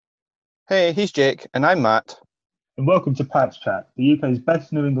Hey, he's Jake, and I'm Matt. And welcome to Pats Chat, the UK's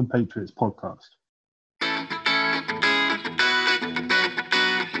best New England Patriots podcast.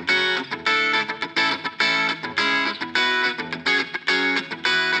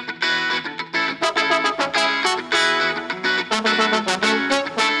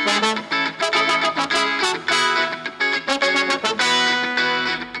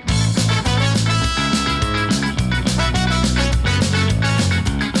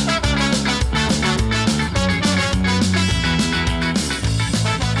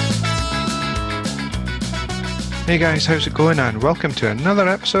 Hey guys, how's it going? And welcome to another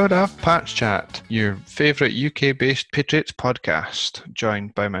episode of Pats Chat, your favourite UK-based Patriots podcast.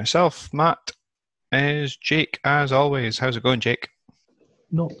 Joined by myself, Matt, is Jake, as always. How's it going, Jake?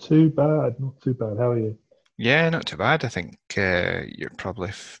 Not too bad. How are you? Yeah, not too bad. I think you're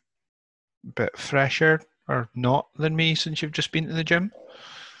probably a bit fresher or not than me since you've just been to the gym.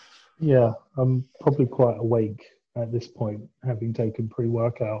 Yeah, I'm probably quite awake at this point, having taken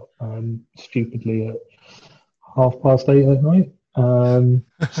pre-workout stupidly at 8:30 at night.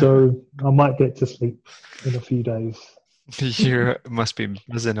 So I might get to sleep in a few days. You must be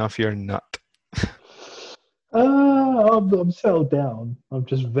buzzing off your nut. I'm settled down. I'm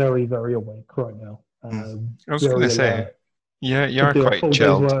just very, very awake right now. I was going to say, yeah, you're Could do a quite full day's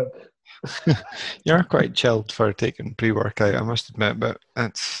chilled. work. You're quite chilled for taking pre-workout, I must admit, but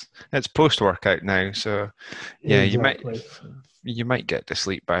it's post-workout now, so yeah, Exactly. you might get to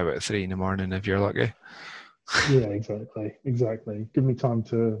sleep by about 3 a.m. if you're lucky. Yeah, exactly. Give me time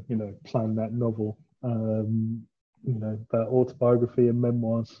to, plan that novel, that autobiography and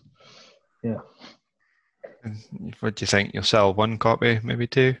memoirs. Yeah. What do you think? You'll sell one copy, maybe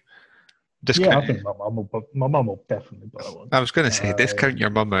two? Yeah, I think my mum will definitely buy one. I was going to say, discount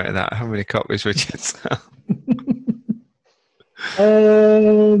your mum out of that. How many copies would you sell?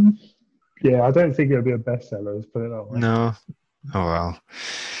 Yeah, I don't think it'll be a bestseller. Let's put it that way. No. Oh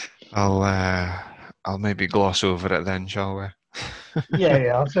well. I'll maybe gloss over it then, shall we?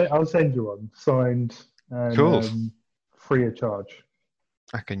 Yeah. I'll send you one signed and Cool. free of charge.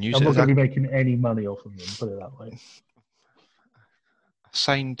 I can use I'm it not as going to a be making any money off of them. Put it that way.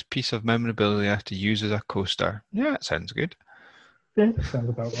 signed piece of memorabilia to use as a coaster. Yeah, it sounds good. Yeah, sounds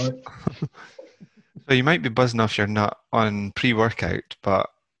about right. So you might be buzzing off your nut on pre-workout, but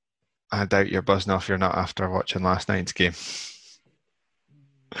I doubt you're buzzing off your nut after watching last night's game.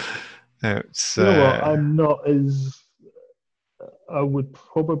 It's, You know what? I would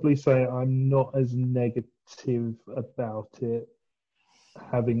probably say I'm not as negative about it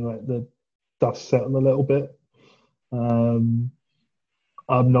having like the dust settle a little bit. I'm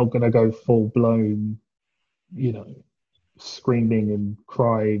not going to go full blown, screaming and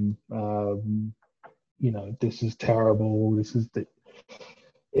crying. This is terrible.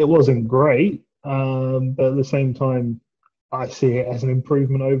 It wasn't great. But at the same time, I see it as an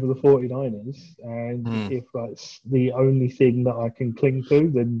improvement over the 49ers. And if that's the only thing that I can cling to,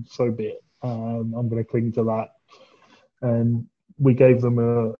 then so be it. I'm going to cling to that. And we gave them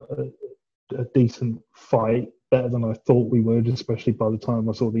a decent fight, better than I thought we would, especially by the time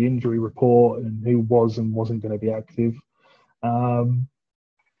I saw the injury report and who was and wasn't going to be active.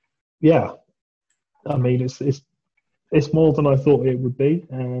 Yeah, I mean, it's more than I thought it would be,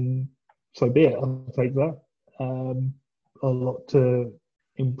 and so be it. I'll take that. A lot to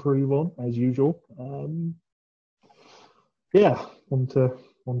improve on, as usual. Yeah, on to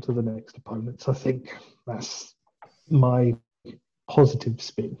the next opponents. I think that's my positive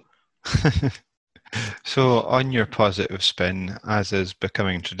spin. So, on your positive spin, as is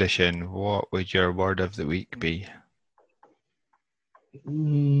becoming tradition, what would your word of the week be?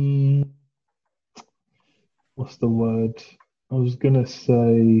 What's the word? I was going to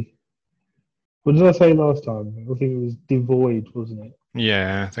say, what did I say last time? I think it was devoid, wasn't it?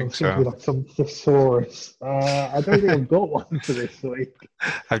 Yeah, I think so. Like some thesaurus. I don't think I've got one for this week.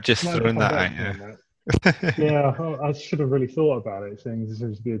 I've just thrown that at you. Yeah, I should have really thought about it, saying this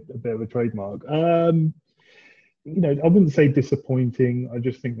is a bit of a trademark. I wouldn't say disappointing. I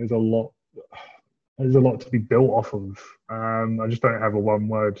just think there's a lot to be built off of. I just don't have a one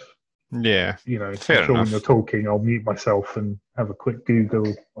word. Yeah, fair enough. When you're talking, I'll mute myself and have a quick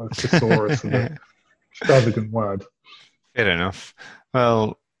Google of thesaurus of an extravagant word. Fair enough.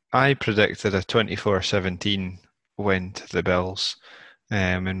 Well, I predicted a 24-17 win to the Bills.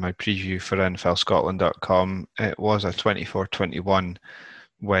 In my preview for NFLScotland.com, it was a 24-21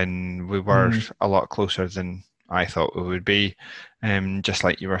 when we were a lot closer than I thought we would be. Just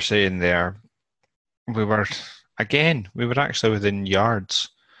like you were saying there, we were actually within yards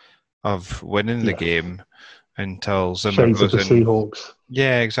of winning the game. until Zimmer Shades of goes the in. Seahawks.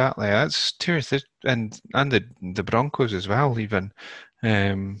 Yeah, exactly. That's two or three, and the Broncos as well. Even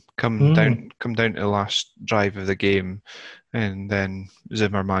come down to the last drive of the game, and then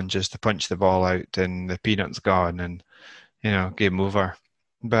Zimmer manages to punch the ball out, and the peanut's gone, and game over.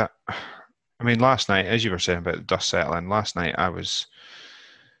 But I mean, last night, as you were saying about the dust settling, last night I was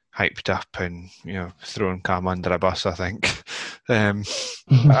hyped up and throwing Cam under a bus, I think.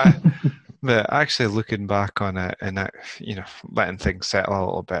 But actually looking back on it and letting things settle a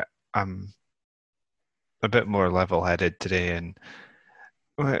little bit, I'm a bit more level-headed today, and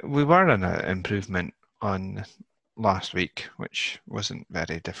we were in an improvement on last week, which wasn't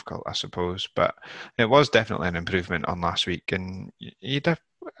very difficult, I suppose, but it was definitely an improvement on last week, and you had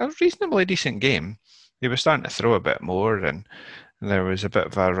a reasonably decent game. They were starting to throw a bit more, and there was a bit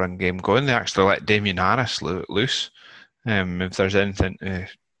of a run game going. They actually let Damien Harris loose. If there's anything,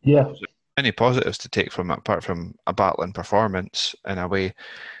 any positives to take from it, apart from a battling performance in a way,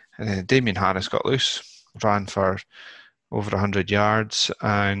 Damien Harris got loose, ran for over 100 yards,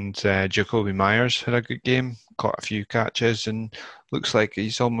 and Jacoby Myers had a good game, caught a few catches, and looks like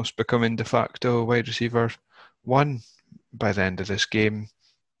he's almost becoming de facto wide receiver 1 by the end of this game,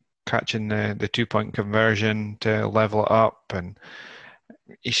 catching the 2-point conversion to level it up, and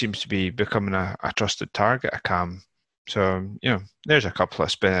he seems to be becoming a trusted target of Cam. So, there's a couple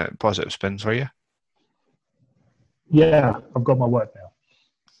of positive spins for you. Yeah, I've got my word now.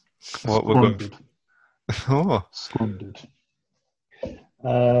 What we're going for? Oh. Squandered.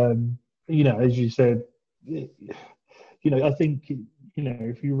 As you said, I think,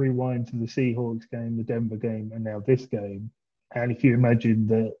 if you rewind to the Seahawks game, the Denver game, and now this game, and if you imagine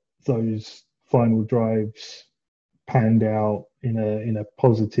that those final drives panned out in a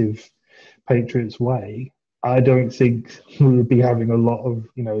positive Patriots way, I don't think we would be having a lot of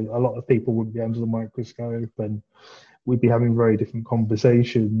people wouldn't be under the microscope, and we'd be having very different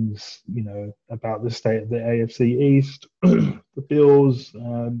conversations, about the state of the AFC East, the Bills,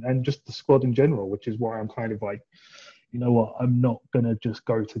 and just the squad in general, which is why I'm kind of like, you know what, I'm not going to just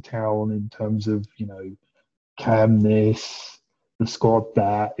go to town in terms of, Cam this, the squad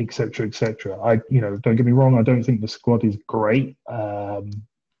that, etc., etc. Don't get me wrong, I don't think the squad is great.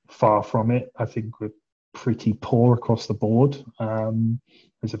 Far from it. I think we're pretty poor across the board.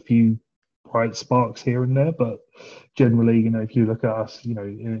 There's a few bright sparks here and there, but generally, if you look at us,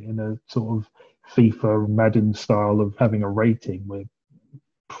 in a sort of FIFA Madden style of having a rating, we're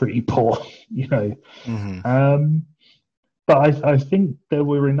pretty poor, Mm-hmm. But I think there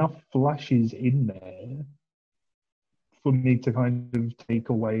were enough flashes in there for me to kind of take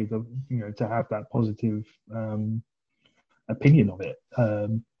away to have that positive opinion of it.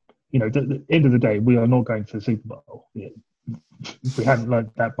 At the end of the day, we are not going to the Super Bowl. If we hadn't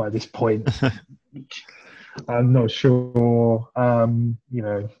learned that by this point, I'm not sure,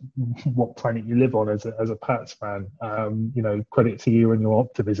 what planet you live on as a Pats fan. Credit to you and your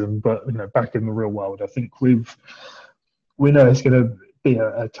optimism, but back in the real world, I think we know it's going to be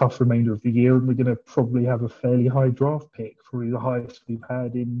a tough remainder of the year, and we're going to probably have a fairly high draft pick, probably the highest we've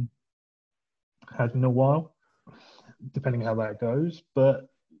had in a while, depending how that goes. But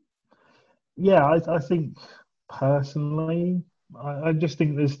yeah, I think personally, I just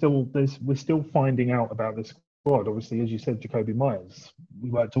think we're still finding out about this squad. Obviously, as you said, Jacoby Myers, we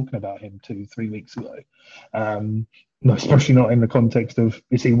weren't talking about him 2-3 weeks ago. No, especially not in the context of,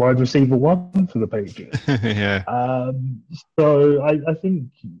 is he wide receiver 1 for the Patriots? Yeah. So I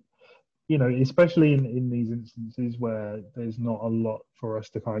think, especially in these instances where there's not a lot for us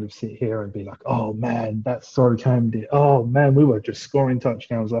to kind of sit here and be like, oh man, that's so Cam did. Oh man, we were just scoring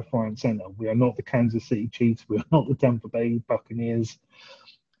touchdowns left, right, and center. We are not the Kansas City Chiefs. We are not the Tampa Bay Buccaneers.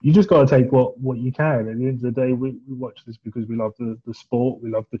 You just got to take what you can. At the end of the day, we watch this because we love the sport,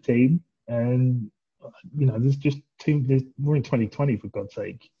 we love the team, and there's just we're in 2020, for God's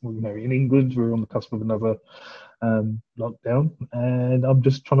sake. In England, we're on the cusp of another lockdown, and I'm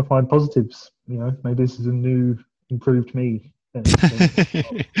just trying to find positives. Maybe this is a new, improved me.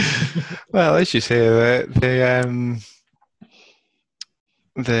 Well, as you say,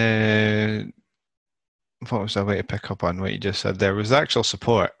 the what was the way to pick up on what you just said? There was the actual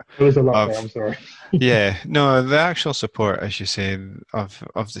support. There was a lot there, I'm sorry. Yeah, no, the actual support, as you say, of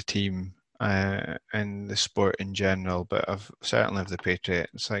the team and the sport in general, but certainly of the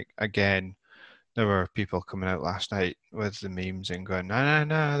Patriots. Like, again, there were people coming out last night with the memes and going, no,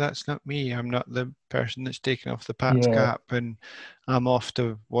 that's not me. I'm not the person that's taking off the Pats cap, and I'm off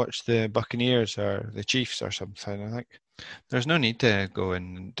to watch the Buccaneers or the Chiefs or something. I think there's no need to go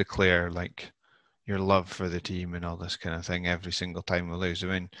and declare like your love for the team and all this kind of thing every single time we lose. I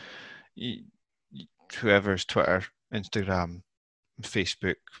mean, whoever's Twitter, Instagram,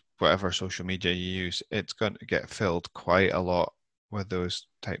 Facebook, whatever social media you use, it's going to get filled quite a lot with those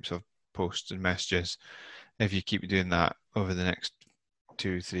types of posts and messages if you keep doing that over the next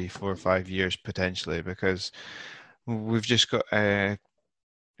 2, 3, 4, 5 years potentially, because we've just got to,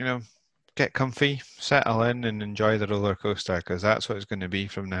 get comfy, settle in and enjoy the roller coaster, because that's what it's going to be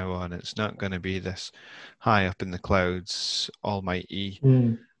from now on. It's not going to be this high up in the clouds, almighty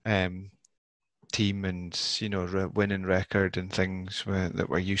team and winning record and things that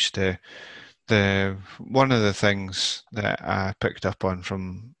we're used to. One of the things that I picked up on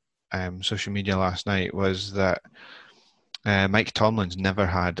from social media last night was that Mike Tomlin's never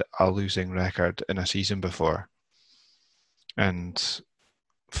had a losing record in a season before, and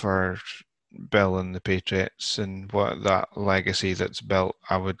for Bill and the Patriots and what that legacy that's built,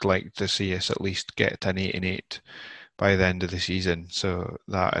 I would like to see us at least get to an 8-8 by the end of the season. So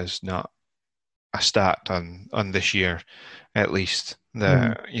that is not a stat on this year, at least,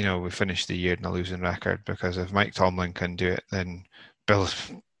 that we finished the year in a losing record, because if Mike Tomlin can do it, then Bill,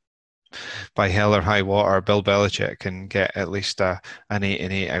 by hell or high water, Bill Belichick can get at least an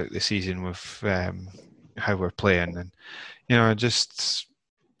 8-8 out the season with how we're playing. And just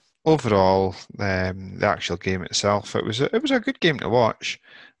overall, the actual game itself, it was a good game to watch.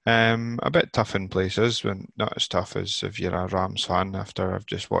 A bit tough in places, but not as tough as if you're a Rams fan after I've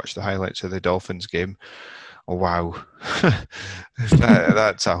just watched the highlights of the Dolphins game. Oh, wow.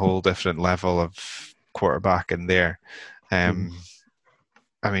 That's a whole different level of quarterback in there.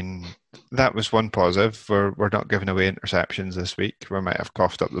 I mean, that was one positive. We're not giving away interceptions this week. We might have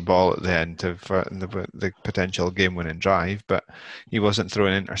coughed up the ball at the end for the potential game-winning drive, but he wasn't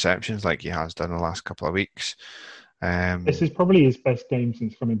throwing interceptions like he has done the last couple of weeks. This is probably his best game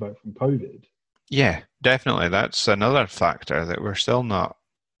since coming back from COVID. Yeah, definitely. That's another factor that we're still not.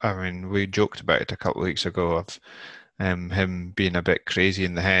 I mean, we joked about it a couple of weeks ago of him being a bit crazy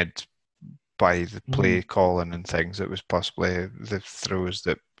in the head by the play calling and things. It was possibly the throws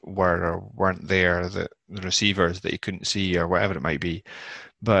that were or weren't there, the receivers that you couldn't see or whatever it might be.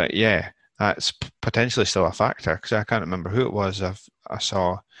 But yeah, that's potentially still a factor, because I can't remember who it was I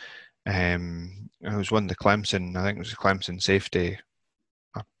saw. It was one of the Clemson, I think it was a Clemson safety,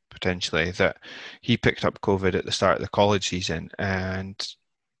 potentially, that he picked up COVID at the start of the college season, and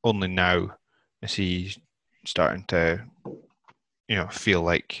only now is he starting to feel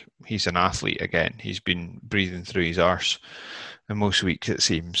like he's an athlete again. He's been breathing through his arse, and most weeks it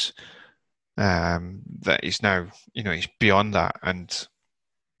seems that he's now, he's beyond that, and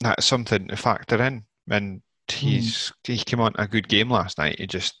that's something to factor in. And he came on a good game last night. It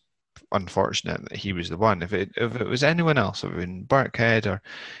just unfortunate that he was the one. If it was anyone else, if it had been Burkhead or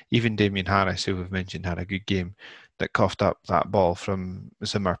even Damien Harris, who we've mentioned had a good game, that coughed up that ball from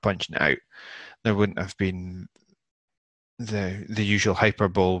Zimmer punching it out, there wouldn't have been the usual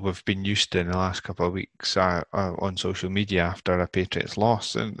hyperbole we've been used to in the last couple of weeks on social media after a Patriots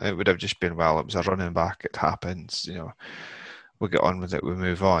loss, and it would have just been, well, it was a running back, it happens, we'll get on with it, we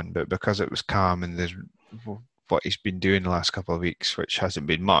move on. But because it was calm and there's what he's been doing the last couple of weeks, which hasn't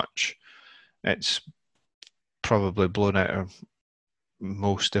been much, it's probably blown out of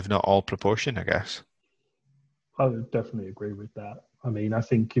most, if not all, proportion, I guess. I would definitely agree with that. I mean, I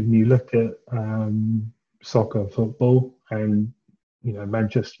think if you look at soccer, football, and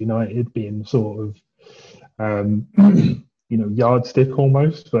Manchester United being sort of yardstick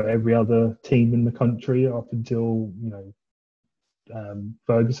almost for every other team in the country up until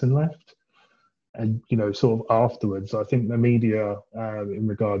Ferguson left, and sort of afterwards, I think the media in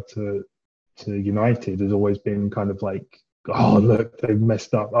regard to United has always been kind of like, oh look, they've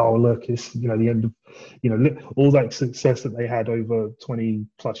messed up, oh look, it's the end of all that success that they had over 20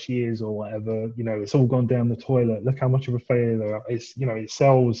 plus years or whatever, it's all gone down the toilet, look how much of a failure they are. It's it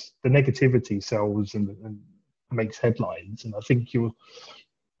sells, the negativity sells and makes headlines, and I think you're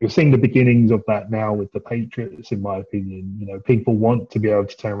seeing the beginnings of that now with the Patriots, in my opinion. People want to be able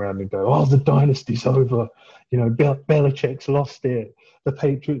to turn around and go, oh, the dynasty's over, Belichick's lost it, the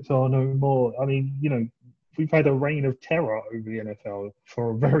Patriots are no more. I mean, we've had a reign of terror over the NFL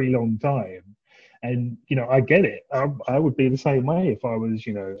for a very long time. And, I get it. I would be the same way if I was,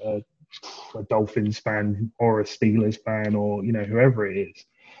 a Dolphins fan or a Steelers fan or, whoever it is.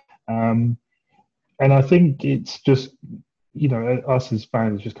 And I think it's just, us as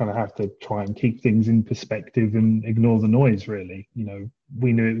fans just kind of have to try and keep things in perspective and ignore the noise, really.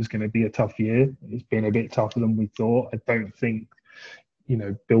 We knew it was going to be a tough year. It's been a bit tougher than we thought. I don't think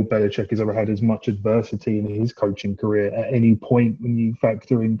Bill Belichick has ever had as much adversity in his coaching career at any point when you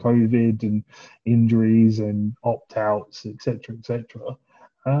factor in COVID and injuries and opt-outs, etc., etc.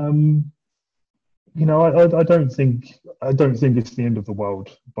 I don't think it's the end of the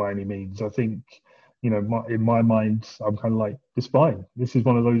world by any means. I think, in my mind, I'm kind of like, it's fine. This is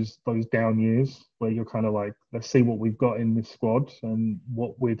one of those down years where you're kind of like, let's see what we've got in this squad and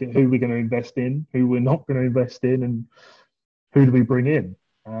who we're going to invest in, who we're not going to invest in, and who do we bring in?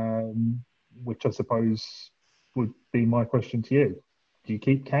 Which I suppose would be my question to you. Do you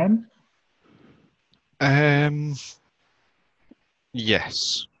keep Cam? Um,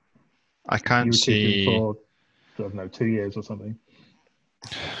 yes, I can't You would keep him see. for, I don't know, 2 years or something.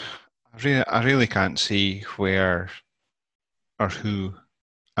 I really can't see where or who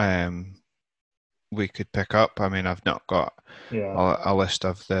we could pick up. I mean, I've not got Yeah. a list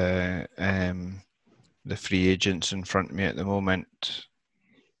of the free agents in front of me at the moment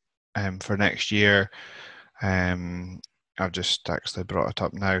for next year. I've just actually brought it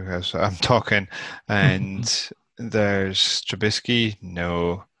up now as I'm talking, and there's Trubisky,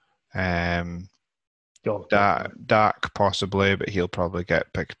 no. Dak possibly, but he'll probably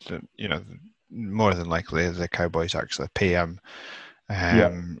get picked. More than likely the Cowboys actually pay him.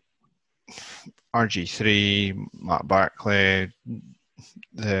 RG3, Matt Barkley,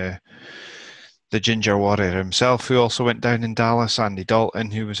 the Ginger Warrior himself, who also went down in Dallas, Andy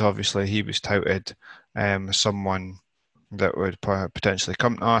Dalton, who was touted as someone that would potentially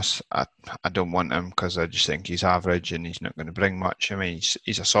come to us. I don't want him because I just think he's average and he's not going to bring much. I mean,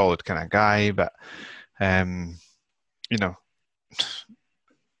 he's a solid kind of guy, but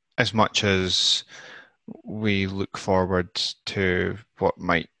as much as we look forward to what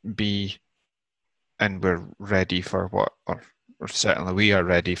might be, and we're ready for what, or certainly we are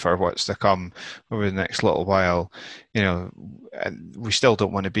ready for what's to come over the next little while, we still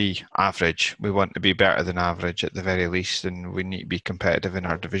don't want to be average. We want to be better than average at the very least, and we need to be competitive in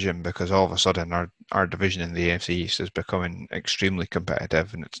our division, because all of a sudden our division in the AFC East is becoming extremely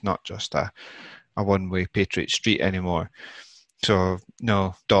competitive, and it's not just a one-way Patriot Street anymore. So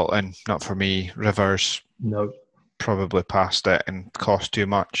no, Dalton, not for me. Rivers, no, probably past it and cost too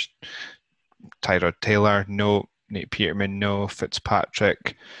much. Tyrod Taylor, no. Nate Peterman, no.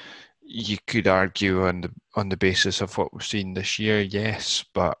 Fitzpatrick, you could argue on the basis of what we've seen this year, yes,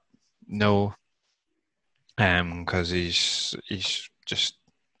 but no, because he's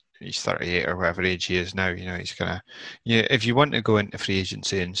 38 or whatever age he is now. He's gonna, if you want to go into free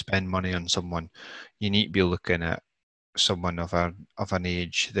agency and spend money on someone, you need to be looking at someone of an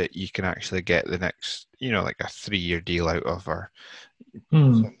age that you can actually get the next, like a 3-year deal out of, or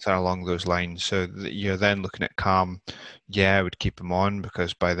something along those lines. So you're then looking at Cam. Yeah, I would keep him on,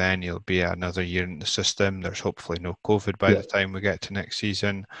 because by then he'll be another year in the system. There's hopefully no COVID by the time we get to next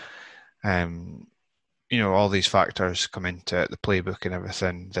season. All these factors come into the playbook and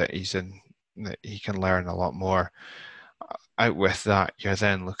everything that he's in, that he can learn a lot more. Out with that, you're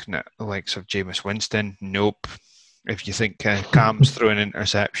then looking at the likes of Jameis Winston. Nope. If you think Cam's throwing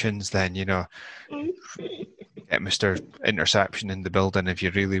interceptions, then get Mr. Interception in the building if you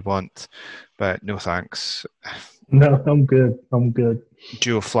really want. But no thanks. No, I'm good.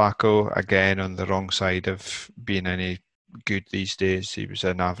 Joe Flacco, again, on the wrong side of being any good these days. He was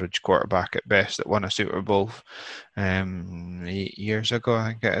an average quarterback at best that won a Super Bowl 8 years ago, I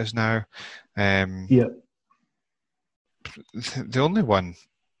think it is now. The only one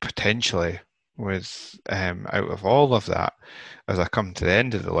potentially with out of all of that, as I come to the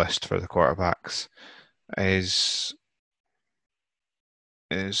end of the list for the quarterbacks, is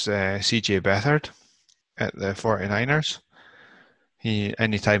CJ Beathard at the 49ers.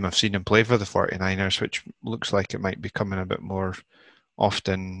 Anytime I've seen him play for the 49ers, which looks like it might be coming a bit more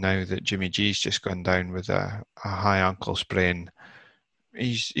often now that Jimmy G's just gone down with a high ankle sprain,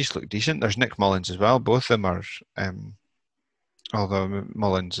 he's looked decent. There's Nick Mullins as well. Both of them are, although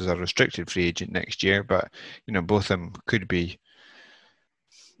Mullins is a restricted free agent next year, but both of them could be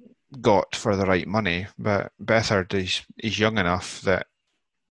got for the right money. But Beathard is young enough that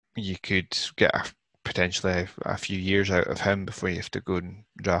you could get potentially a few years out of him before you have to go and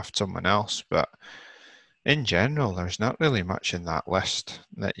draft someone else. But in general, there's not really much in that list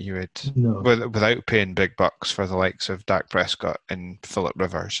that you would, without paying big bucks for the likes of Dak Prescott and Phillip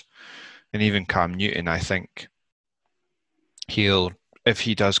Rivers, and even Cam Newton. I think if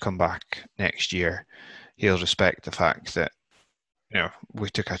he does come back next year, he'll respect the fact that we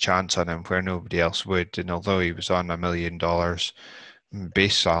took a chance on him where nobody else would. And although he was on $1 million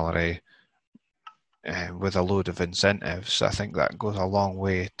base salary with a load of incentives, I think that goes a long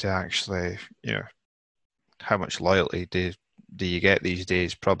way to actually, how much loyalty do you get these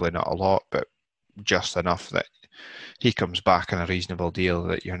days? Probably not a lot, but just enough that he comes back on a reasonable deal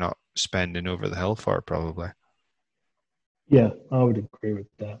that you're not spending over the hill for, probably. Yeah, I would agree with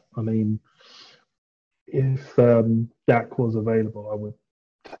that. I mean, if Dak was available, I would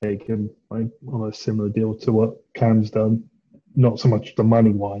take him on a similar deal to what Cam's done. Not so much the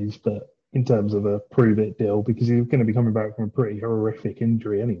money wise, but in terms of a prove it deal, because he's going to be coming back from a pretty horrific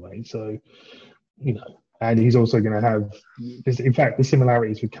injury anyway. So, and he's also going to have, in fact, the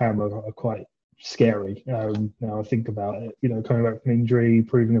similarities with Cam are quite scary. Now I think about it, coming back from injury,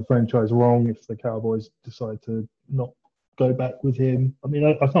 proving a franchise wrong if the Cowboys decide to not go back with him. I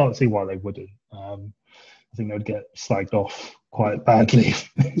mean, I can't see why they wouldn't. I think they'd get slagged off quite badly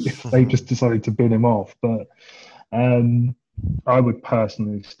if they just decided to bin him off. But I would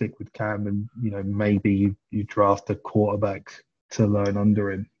personally stick with Cam, and maybe you draft a quarterback to learn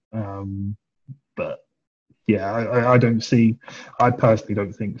under him. But yeah, I personally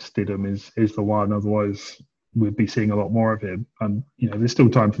don't think Stidham is the one. Otherwise, we'd be seeing a lot more of him. And there's still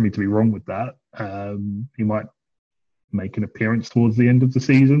time for me to be wrong with that. He might make an appearance towards the end of the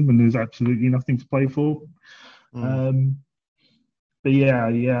season when there's absolutely nothing to play for. But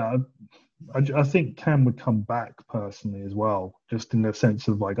yeah, I think Cam would come back personally as well, just in the sense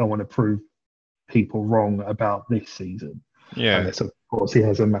of I want to prove people wrong about this season. Yeah. Unless, of course, he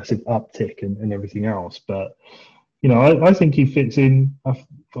has a massive uptick and everything else. But, I think he fits in. I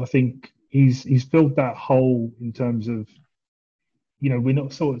think he's filled that hole in terms of, we're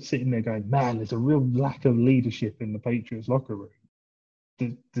not sort of sitting there going, man, there's a real lack of leadership in the Patriots locker room.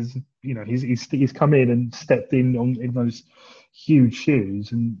 He's come in and stepped in those huge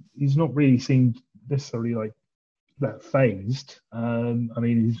shoes, and he's not really seemed necessarily that phased. I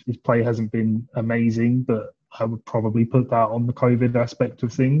mean, his play hasn't been amazing, but I would probably put that on the COVID aspect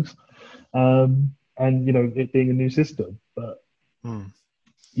of things, and it being a new system. But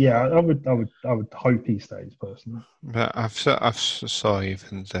yeah, I would hope he stays personally. But I've saw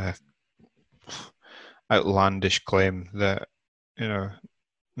even the outlandish claim that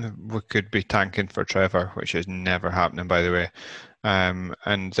we could be tanking for Trevor, which is never happening, by the way.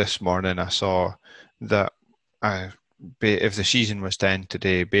 And this morning I saw that if the season was to end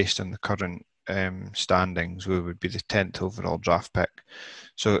today, based on the current standings, we would be the 10th overall draft pick.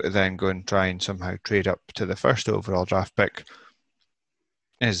 So then go and try and somehow trade up to the first overall draft pick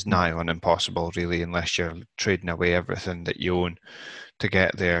is nigh on impossible, really, unless you're trading away everything that you own to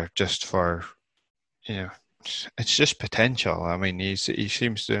get there just for, it's just potential. I mean, he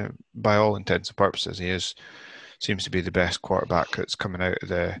seems to, by all intents and purposes, seems to be the best quarterback that's coming out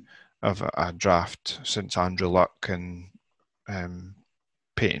of a draft since Andrew Luck and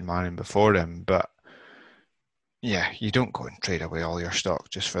Peyton Manning before him. But yeah, you don't go and trade away all your stock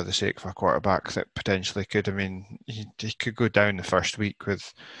just for the sake of a quarterback that potentially could. I mean, he could go down the first week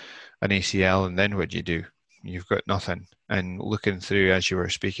with an ACL, and then what do you do? You've got nothing. And looking through, as you were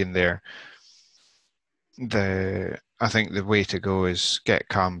speaking there, I think the way to go is get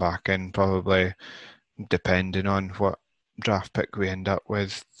Cam back in, probably, depending on what draft pick we end up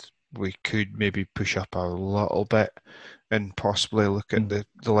with. We could maybe push up a little bit and possibly look at the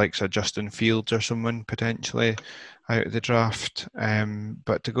likes of Justin Fields or someone potentially out of the draft.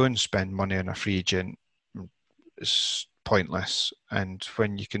 But to go and spend money on a free agent is pointless. And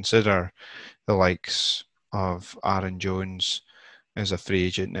when you consider the likes of Aaron Jones is a free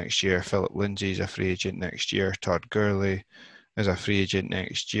agent next year, Philip Lindsay is a free agent next year, Todd Gurley is a free agent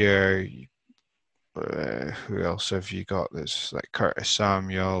next year. Who else have you got? There's like Curtis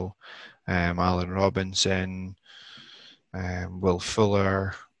Samuel, Allen Robinson, Will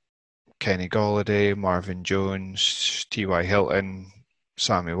Fuller, Kenny Golladay, Marvin Jones, T.Y. Hilton,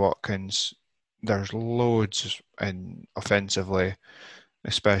 Sammy Watkins. There's loads, and offensively,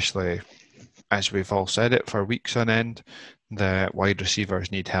 especially as we've all said it for weeks on end, the wide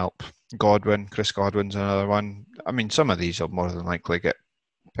receivers need help. Chris Godwin's another one. I mean, some of these will more than likely get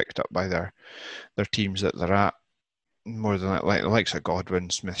picked up by their teams that they're at. More than like the likes of Godwin,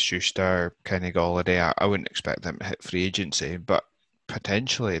 Smith-Schuster, Kenny Golladay. I wouldn't expect them to hit free agency, but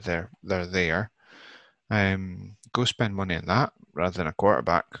potentially they're there. Go spend money on that rather than a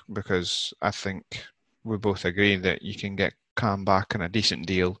quarterback, because I think we both agree that you can get Cam back on a decent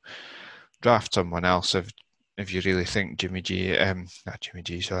deal. Draft someone else if you really think Jarrett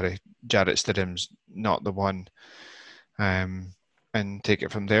Stidham's not the one, and take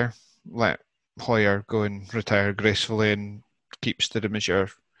it from there. Let Hoyer go and retire gracefully and keep Stidham as your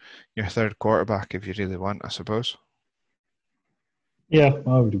third quarterback if you really want, I suppose. Yeah,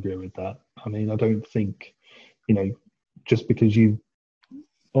 I would agree with that. I mean, I don't think, just because you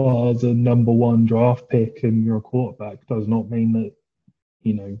are the number one draft pick and you're a quarterback does not mean that,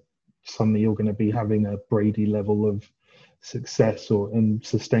 suddenly you're going to be having a Brady level of success and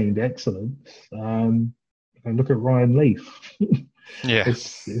sustained excellence. And look at Ryan Leaf. Yeah.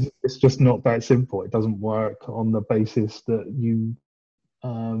 It's just not that simple. It doesn't work on the basis that you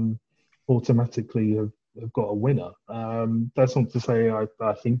automatically have got a winner. That's not to say I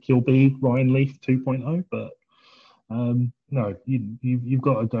think you'll be Ryan Leaf 2.0, but no, you've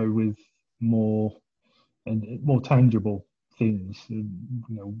got to go with more and more tangible things.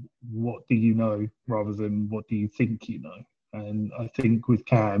 What do you know rather than what do you think you know? And I think with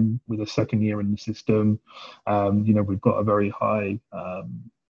Cam, with a second year in the system, we've got a very high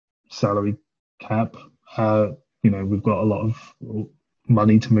salary cap. We've got a lot of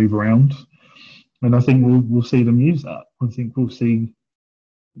money to move around, and I think we'll see them use that. I think we'll see.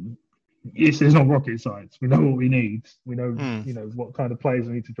 It's not rocket science. We know what we need. We know what kind of players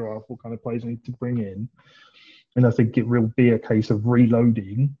we need to draft, what kind of players we need to bring in, and I think it will be a case of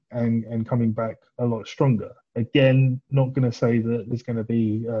reloading and coming back a lot stronger. Again, not going to say that there's going to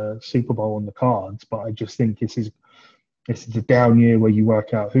be a Super Bowl on the cards, but I just think this is a down year where you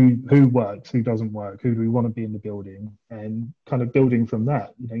work out who works, who doesn't work, who do we want to be in the building, and kind of building from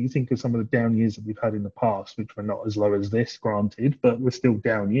that. You think of some of the down years that we've had in the past, which were not as low as this, granted, but were still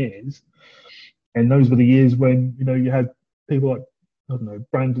down years. And those were the years when you had people like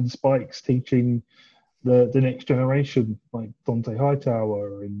Brandon Spikes teaching the next generation, like Dante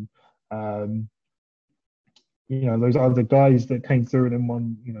Hightower and those other guys that came through and then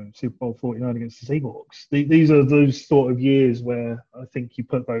won, Super Bowl 49 against the Seahawks. These are those sort of years where I think you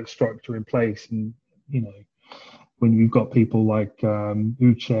put that structure in place. And, when you've got people like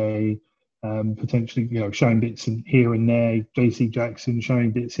Uche, potentially, showing bits here and there, JC Jackson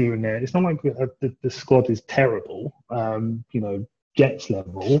showing bits here and there. It's not like the squad is terrible, Jets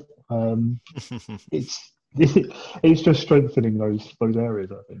level. It's just strengthening those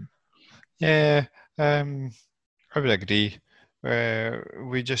areas, I think. Yeah. I would agree.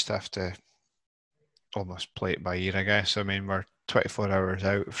 We just have to almost play it by ear, I guess. I mean, we're 24 hours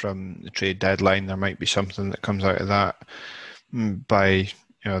out from the trade deadline. There might be something that comes out of that by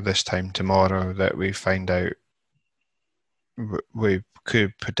this time tomorrow that we find out we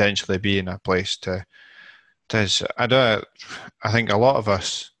could potentially be in a place to. I think a lot of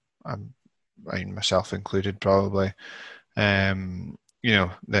us, myself included, probably.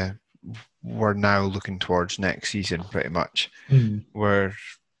 We're now looking towards next season pretty much. We're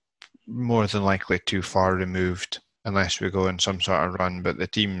more than likely too far removed unless we go on some sort of run. But the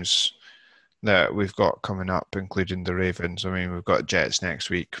teams that we've got coming up, including the Ravens, I mean, we've got Jets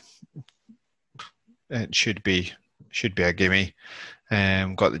next week. It should be a gimme.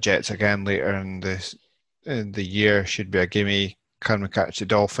 Got the Jets again later in the year. Should be a gimme. Can we catch the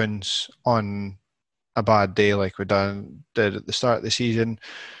Dolphins on a bad day like we did at the start of the season?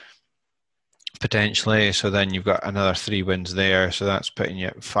 Potentially. So then you've got another 3 wins there. So that's putting you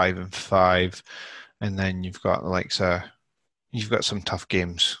at 5-5. And then you've got you've got some tough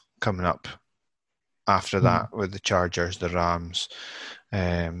games coming up after that with the Chargers, the Rams,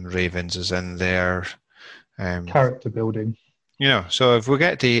 Ravens is in there. Character building. So if we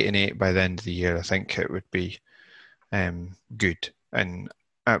get to 8-8 by the end of the year, I think it would be good. And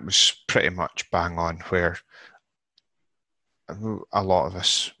it was pretty much bang on where a lot of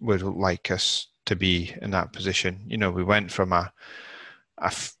us would like us to be in that position. We went from a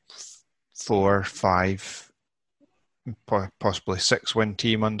 4, 5, possibly 6-win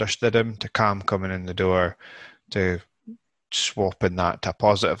team under Stidham to Cam coming in the door to swapping that to a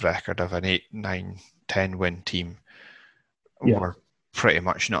positive record of an 8, 9, 10-win team. Yeah. We're pretty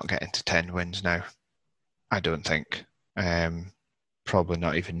much not getting to 10 wins now, I don't think. Probably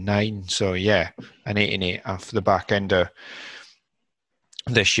not even 9. So yeah, an 8-8 off the back end of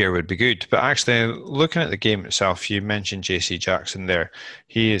this year would be good. But actually, looking at the game itself, you mentioned JC Jackson there.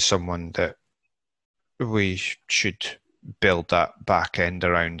 He is someone that we should build that back end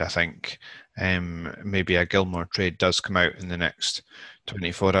around, I think. Maybe a Gilmore trade does come out in the next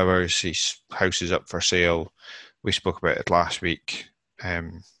 24 hours. His house is up for sale. We spoke about it last week.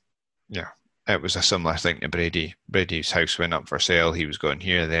 It was a similar thing to Brady. Brady's house went up for sale. He was going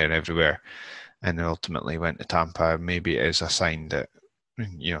here, there, everywhere, and ultimately went to Tampa. Maybe it is a sign that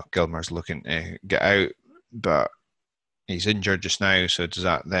Gilmore's looking to get out, but he's injured just now. So does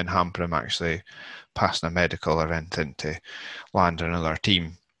that then hamper him actually passing a medical or anything to land another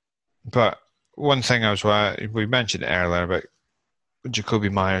team? But one thing we mentioned it earlier about Jacoby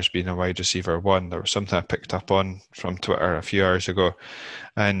Myers being a wide receiver 1. There was something I picked up on from Twitter a few hours ago,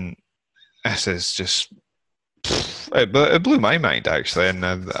 and this is just it blew my mind actually. And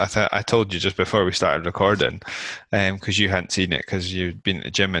I told you just before we started recording, because you hadn't seen it because you'd been at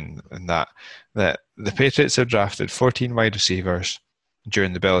the gym and that the Patriots have drafted 14 wide receivers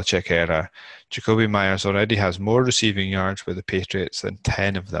during the Belichick era, Jakobi Meyers already has more receiving yards with the Patriots than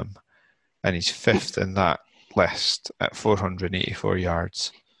 10 of them, and he's fifth in that list at 484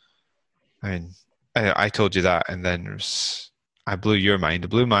 yards. I mean, I told you that, and then I blew your mind. It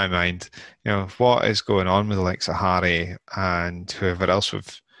blew my mind. What is going on with the likes of Harry and whoever else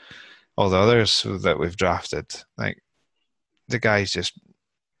all the others that we've drafted? Like, the guy's just,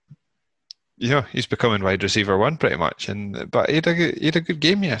 he's becoming wide receiver one pretty much. But he had a good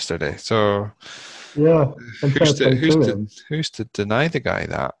game yesterday. So yeah, and who's to deny the guy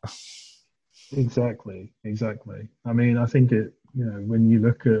that? Exactly. I mean, I think when you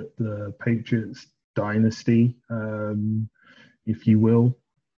look at the Patriots dynasty, if you will,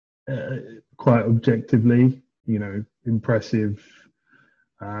 quite objectively, impressive,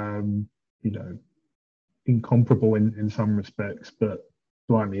 incomparable in some respects. But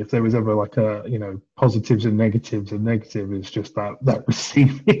blimey, if there was ever like positives and negatives, and negative is just that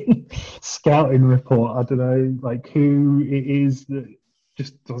receiving scouting report. I don't know, like who it is that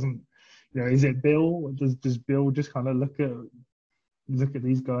just doesn't. Is it Bill? Does Bill just kind of look at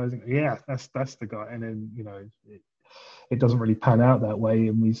these guys and go, yeah, that's the guy, and then it doesn't really pan out that way,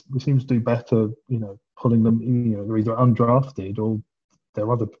 and we seem to do better, pulling them, they're either undrafted or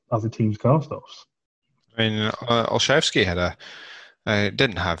they're other teams' cast-offs. I mean, Olszewski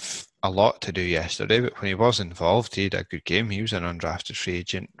didn't have a lot to do yesterday, but when he was involved, he had a good game. He was an undrafted free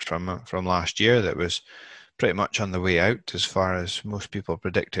agent from last year that was pretty much on the way out as far as most people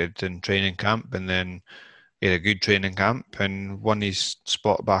predicted in training camp, and then he had a good training camp and won his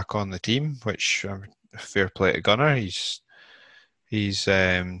spot back on the team, which fair play to Gunner. He's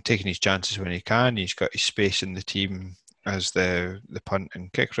taking his chances when he can. He's got his space in the team as the punt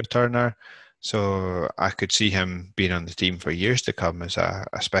and kick returner. So I could see him being on the team for years to come as a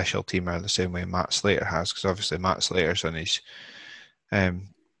special teamer, the same way Matt Slater has, because obviously Matt Slater's on his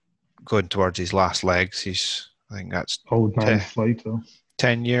going towards his last legs. I think that's old man Slater.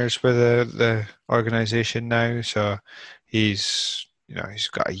 10 years with the organisation now, so he's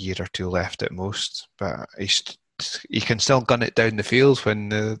got a year or two left at most, but he can still gun it down the field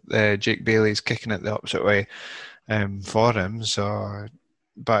when Jake Bailey's kicking it the opposite way for him. So,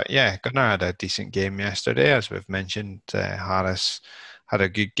 but yeah, Gunnar had a decent game yesterday, as we've mentioned. Harris had a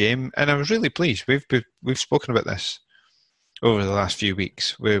good game, and I was really pleased. We've spoken about this over the last few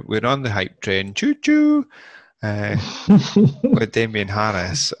weeks. We're on the hype train, choo choo, with Damien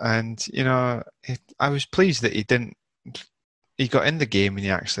Harris, and I was pleased that he got in the game and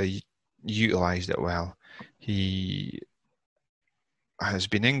he actually utilised it well. He has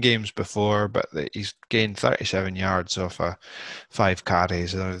been in games before, but he's gained 37 yards off 5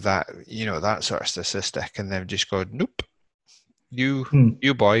 carries, or that sort of statistic, and they've just gone, nope, you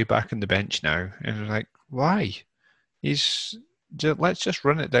boy back on the bench now, and you're like, why? Let's just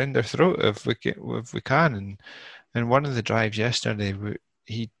run it down their throat if we can. And one of the drives yesterday,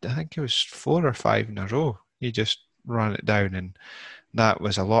 I think it was 4 or 5 in a row. He just ran it down, and that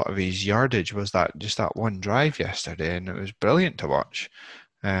was a lot of his yardage. Was that one drive yesterday, and it was brilliant to watch.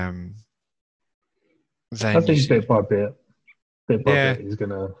 Then I think bit by bit, he's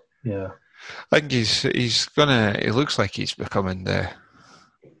gonna. Yeah, I think he's gonna. It looks like he's becoming the.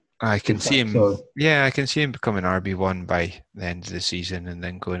 I can see him. So. Yeah, I can see him becoming RB1 by the end of the season, and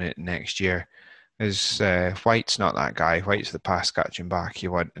then going it next year. As White's not that guy. White's the pass catching back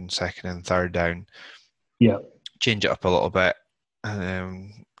you want in second and third down. Yeah, change it up a little bit.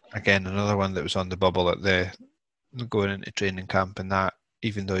 Again, another one that was on the bubble at the going into training camp, and that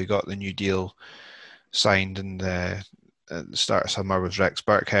even though he got the new deal signed at the start of summer with Rex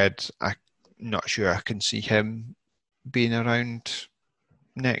Burkhead, I'm not sure I can see him being around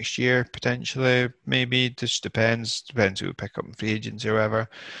next year, potentially. Maybe just depends who we pick up in free agency or whatever.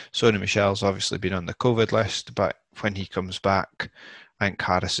 Sony Michel's obviously been on the COVID list, but when he comes back, I think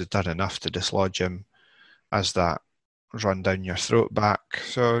Harris has done enough to dislodge him as that run down your throat back.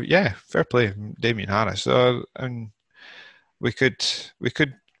 So yeah, fair play, Damien Harris. So and we could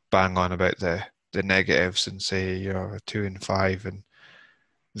bang on about the negatives and say 2 and 5 and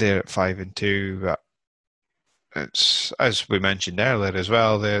they're at 5 and 2, but it's, as we mentioned earlier as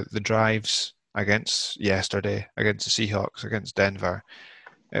well, the drives yesterday against the Seahawks, against Denver,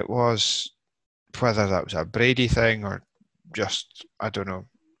 it was, whether that was a Brady thing or just, I don't know,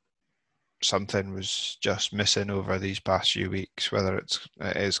 something was just missing over these past few weeks, whether it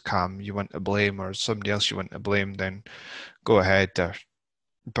is Cam you want to blame or somebody else you want to blame, then go ahead there.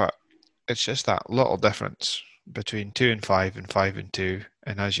 But it's just that little difference between 2 and 5 and 5 and 2,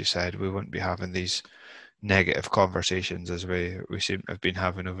 and as you said, we wouldn't be having these negative conversations as we seem to have been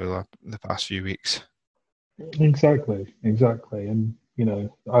having over the past few weeks. Exactly. And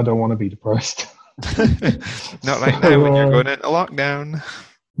I don't want to be depressed. Not right now when you're going into lockdown.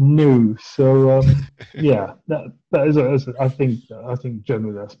 No. So yeah, that is I think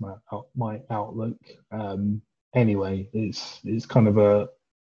generally that's my outlook. Anyway, it's kind of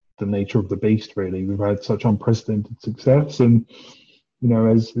the nature of the beast, really. We've had such unprecedented success, and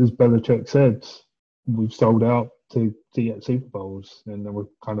as Belichick said, we've sold out to get Super Bowls, and then we're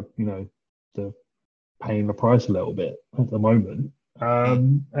kind of the paying the price a little bit at the moment.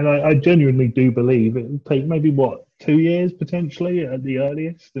 And I genuinely do believe it will take maybe 2 years potentially at the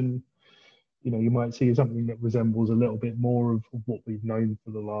earliest, and you might see something that resembles a little bit more of what we've known for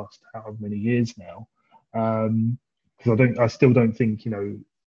the last however many years now. Because I still don't think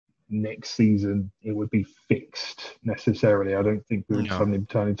next season it would be fixed necessarily. I don't think we would suddenly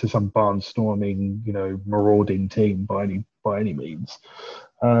turn into some barnstorming, marauding team by any means.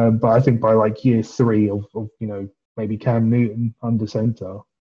 But I think by like year 3 of maybe Cam Newton under centre,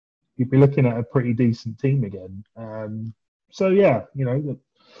 you'd be looking at a pretty decent team again. So yeah, it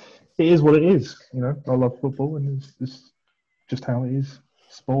is what it is. I love football, and it's just how it is.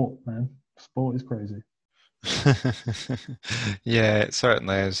 Sport, man. Sport is crazy. Yeah, it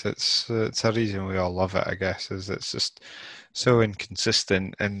certainly is. It's a reason we all love it, I guess, is it's just so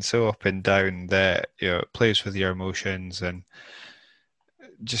inconsistent and so up and down that it plays with your emotions and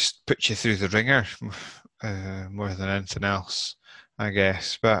just puts you through the ringer more than anything else, I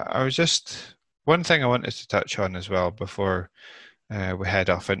guess. But one thing I wanted to touch on as well before we head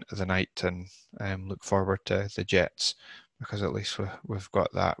off into the night and look forward to the Jets, because at least we've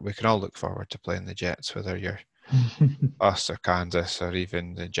got that. We can all look forward to playing the Jets, whether you're us or Kansas or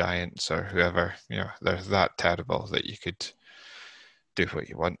even the Giants or whoever. They're that terrible that you could do what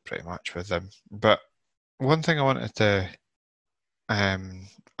you want pretty much with them. But one thing I wanted to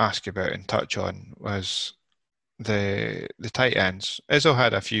ask you about and touch on was the tight ends. Izzo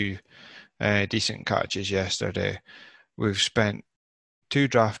had a few decent catches yesterday. We've spent 2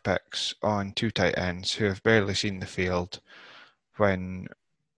 draft picks on 2 tight ends who have barely seen the field, when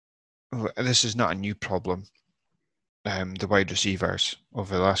this is not a new problem. The wide receivers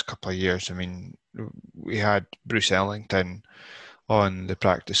over the last couple of years. I mean, we had Bruce Ellington on the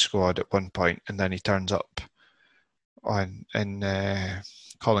practice squad at one point, and then he turns up in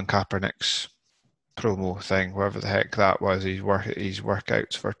Colin Kaepernick's promo thing, wherever the heck that was. His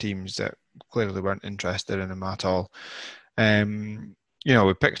workouts for teams that clearly weren't interested in him at all.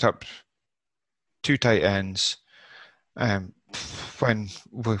 We picked up 2 tight ends when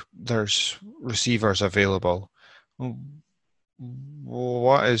there's receivers available.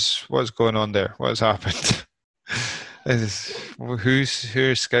 What's going on there? What has happened?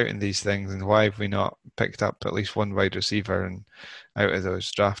 Who's scouting these things, and why have we not picked up at least one wide receiver and out of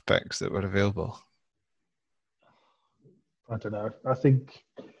those draft picks that were available? I don't know. I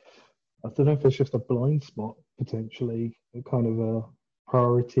don't know if it's just a blind spot potentially, a kind of a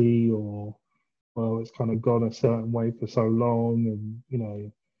priority, or it's kind of gone a certain way for so long, and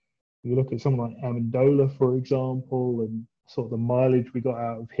you look at someone like Amendola, for example, and sort of the mileage we got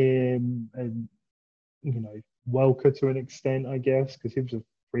out of him, and Welker to an extent, I guess, because he was a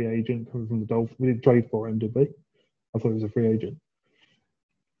free agent coming from the Dolphins. We didn't trade for him, did we? I thought he was a free agent.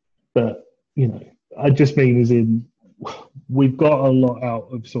 But I just mean as in we've got a lot out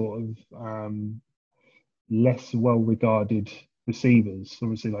of sort of less well-regarded receivers.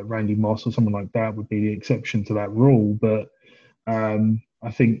 Obviously, like Randy Moss or someone like that would be the exception to that rule. But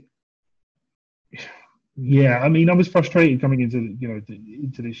I think, yeah, I mean, I was frustrated coming into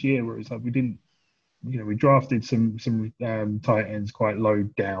this year, where it's like we didn't, we drafted some tight ends quite low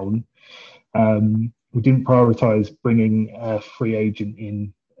down. We didn't prioritize bringing a free agent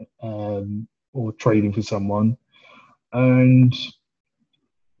in or trading for someone. And,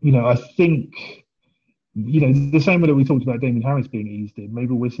 I think, the same way that we talked about Damien Harris being eased in,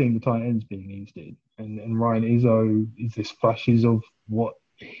 maybe we're seeing the tight ends being eased in. And Ryan Izzo is this flashes of what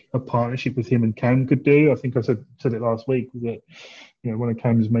a partnership with him and Cam could do. I think I said it last week, that, one of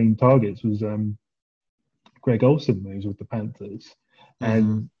Cam's main targets was Greg Olsen when he was with the Panthers. Mm-hmm.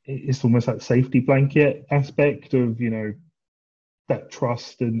 And it's almost that safety blanket aspect of, that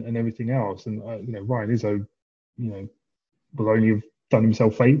trust and everything else. And, Ryan Izzo, will only have done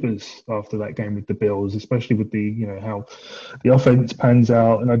himself favours after that game with the Bills, especially with the, how the offense pans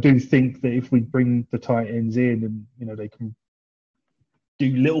out. And I do think that if we bring the tight ends in and, they can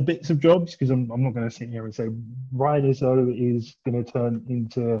do little bits of jobs, because I'm not going to sit here and say Ryan Izzo is going to turn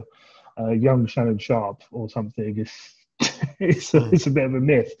into young Shannon Sharp or something. It's a bit of a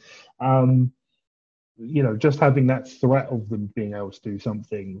myth. Just having that threat of them being able to do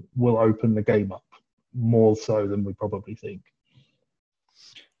something will open the game up more so than we probably think.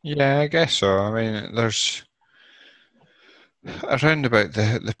 Yeah, I guess so. I mean, there's around about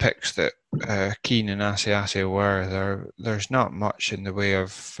the picks that Keane and Asiasi were there's not much in the way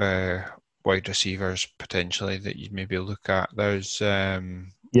of wide receivers potentially that you'd maybe look at. There's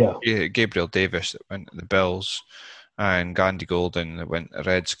Yeah, Gabriel Davis that went to the Bills and Gandy Golden that went to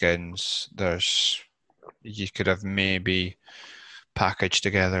Redskins. You could have maybe packaged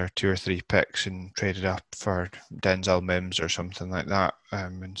together 2 or 3 picks and traded up for Denzel Mims or something like that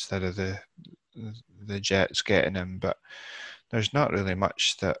instead of the Jets getting him. But there's not really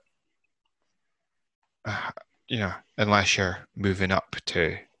much that, unless you're moving up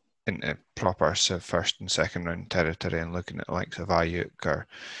to into proper first and second round territory and looking at the likes of Ayuk or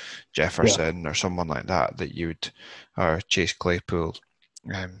Jefferson or someone like that you would, or Chase Claypool.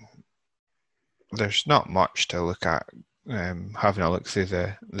 There's not much to look at having a look through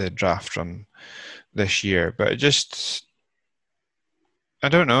the draft from this year, but I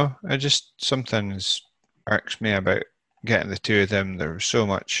don't know. Something irks me about getting the two of them. There was so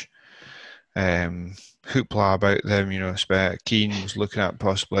much hoopla about them. Keane was looking at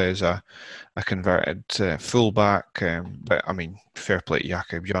possibly as a converted fullback, but I mean, fair play to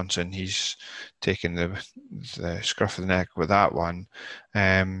Jakob Johnson. He's taken the scruff of the neck with that one.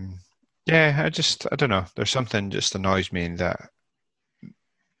 Yeah, I don't know. There's something just annoys me in that.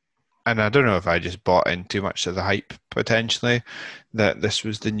 And I don't know if I just bought in too much of the hype potentially that this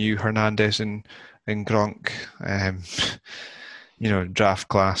was the new Hernandez and Gronk, draft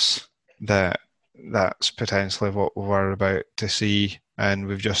class that's potentially what we're about to see, and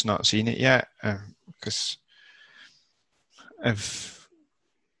we've just not seen it yet. Because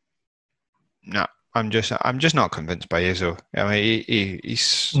I'm just not convinced by Izzo. I mean, he's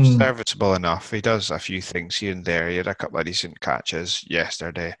serviceable enough. He does a few things here and there. He had a couple of decent catches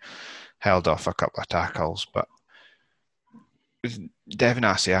yesterday, held off a couple of tackles, but Devin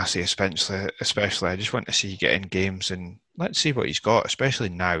Asiasi especially, I just want to see you get in games and let's see what he's got, especially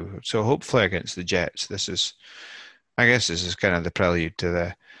now. So hopefully against the Jets, I guess this is kind of the prelude to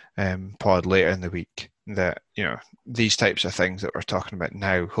the pod later in the week that, these types of things that we're talking about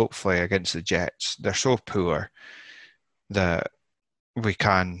now, hopefully against the Jets, they're so poor that we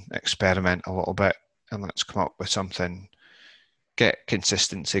can experiment a little bit and let's come up with something, get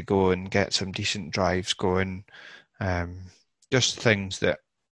consistency going, get some decent drives going. Just things that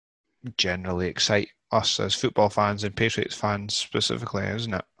generally excite us as football fans and Patriots fans specifically,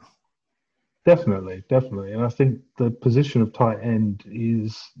 isn't it? Definitely. And I think the position of tight end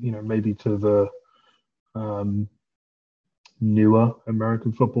is, maybe to the newer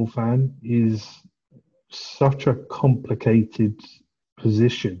American football fan, is such a complicated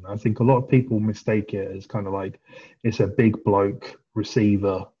position. I think a lot of people mistake it as kind of like it's a big bloke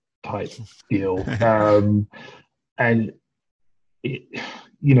receiver type deal. And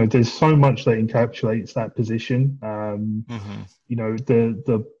there's so much that encapsulates that position.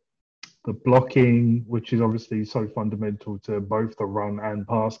 The blocking, which is obviously so fundamental to both the run and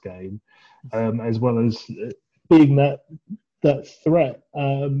pass game, as well as being that threat.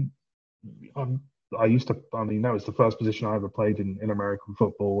 That was the first position I ever played in American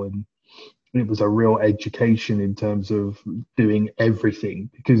football, and it was a real education in terms of doing everything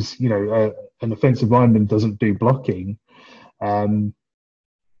because an offensive lineman doesn't do blocking,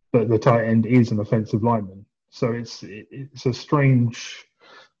 but the tight end is an offensive lineman, so it's a strange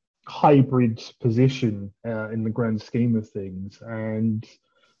hybrid position in the grand scheme of things. And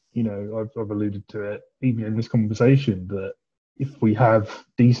I've alluded to it even in this conversation that if we have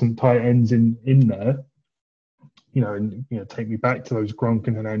decent tight ends in there, take me back to those Gronk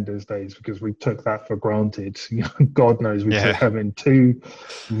and Hernandez days because we took that for granted. God knows we took having two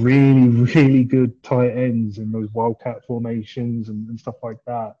really, really good tight ends in those wildcat formations and stuff like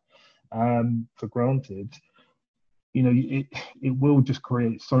that for granted. It will just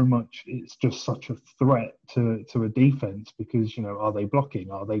create so much. It's just such a threat to a defense because, are they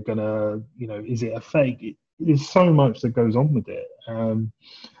blocking? Are they gonna, is it a fake? There's so much that goes on with it. And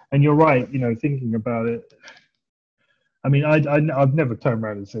you're right, thinking about it. I mean, I've never turned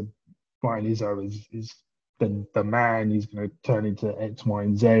around and said Brian Izzo is the man. He's going to turn into X, Y,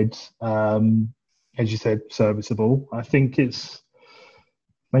 and Z. As you said, serviceable. I think it's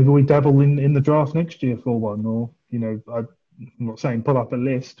maybe we dabble in the draft next year for one, or I'm not saying pull up a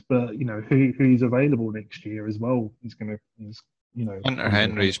list, but who's available next year as well. Hunter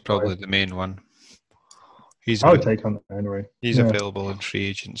Henry's probably the main one. I would take Hunter Henry. He's available in free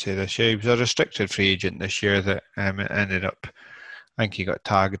agency this year. He was a restricted free agent this year that ended up, I think he got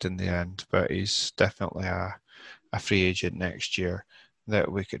tagged in the end, but he's definitely a free agent next year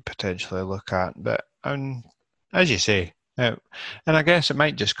that we could potentially look at. But as you say, And I guess it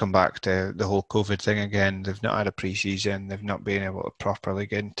might just come back to the whole COVID thing again. They've not had a pre-season. They've not been able to properly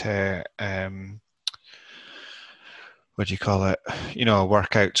get into what do you call it?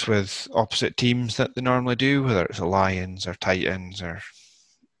 Workouts with opposite teams that they normally do, whether it's the Lions or Titans or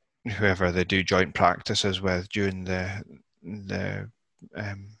whoever they do joint practices with during the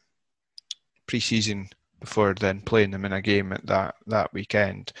pre-season before then playing them in a game at that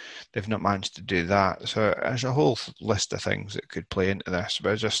weekend. They've not managed to do that. So there's a whole list of things that could play into this.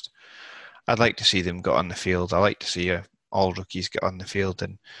 But I'd like to see them get on the field. I like to see all rookies get on the field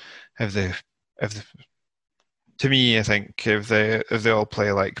and to me, I think if they all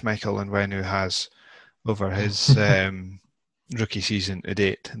play like Michael Onwenu has over his rookie season to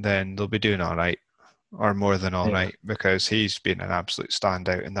date, then they'll be doing all right, or more than all right, because he's been an absolute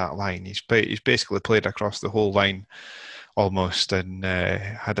standout in that line. He's basically played across the whole line almost, and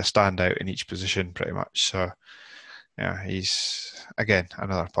had a standout in each position pretty much. So yeah, he's again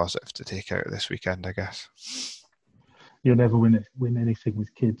another positive to take out this weekend, I guess. You'll never win anything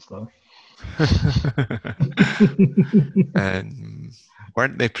with kids, though. And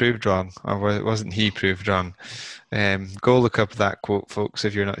weren't they proved wrong, or wasn't he proved wrong? Go look up that quote, folks,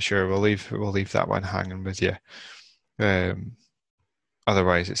 if you're not sure. We'll leave that one hanging with you.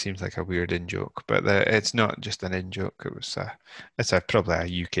 Otherwise, it seems like a weird in-joke, but it's not just an in-joke. It's probably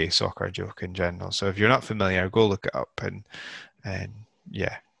a UK soccer joke in general. So if you're not familiar, go look it up, and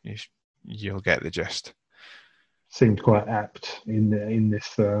yeah, you'll get the gist. Seemed quite apt in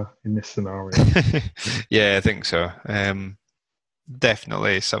this scenario. Yeah, I think so.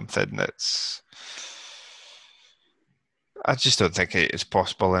 Definitely something that's. I just don't think it is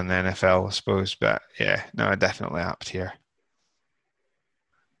possible in the NFL, I suppose. But yeah, no, definitely apt here.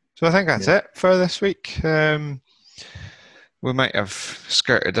 So I think that's it for this week. We might have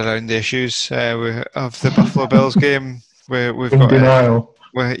skirted around the issues of the Buffalo Bills game. We've got denial.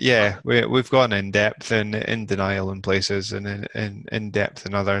 We've gone in depth and in denial in places, and in depth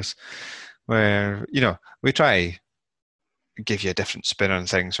in others, where we try give you a different spin on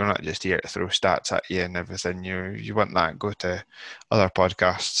things. We're not just here to throw stats at you and everything. You want that, go to other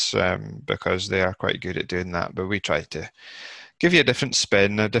podcasts because they are quite good at doing that. But we try to give you a different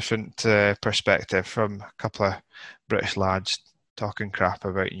spin, a different perspective from a couple of British lads talking crap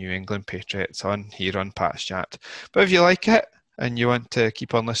about New England Patriots here on Pat's Chat. But if you like it and you want to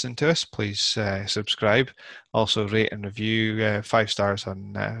keep on listening to us, please subscribe. Also rate and review 5 stars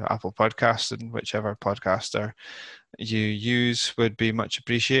on Apple Podcasts, and whichever podcaster you use would be much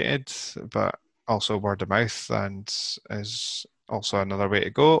appreciated. But also word of mouth and is also another way to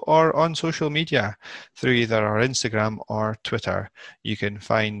go, or on social media through either our Instagram or Twitter. You can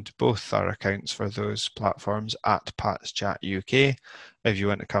find both our accounts for those platforms at Pat's Chat UK. If you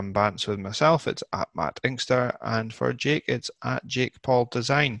want to come bounce with myself, it's at Matt Inkster, and for Jake, it's at Jake Paul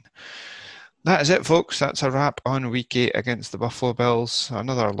Design. That is it, folks. That's a wrap on Week 8 against the Buffalo Bills.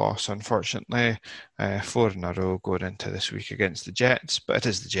 Another loss, unfortunately. 4 in a row going into this week against the Jets, but it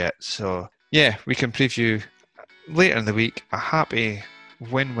is the Jets. So, yeah, we can preview later in the week a happy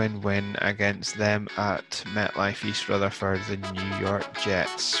win-win-win against them at MetLife East Rutherford, the New York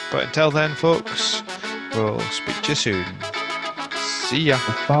Jets. But until then, folks, we'll speak to you soon. See ya.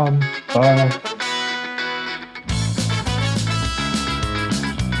 Have fun. Bye.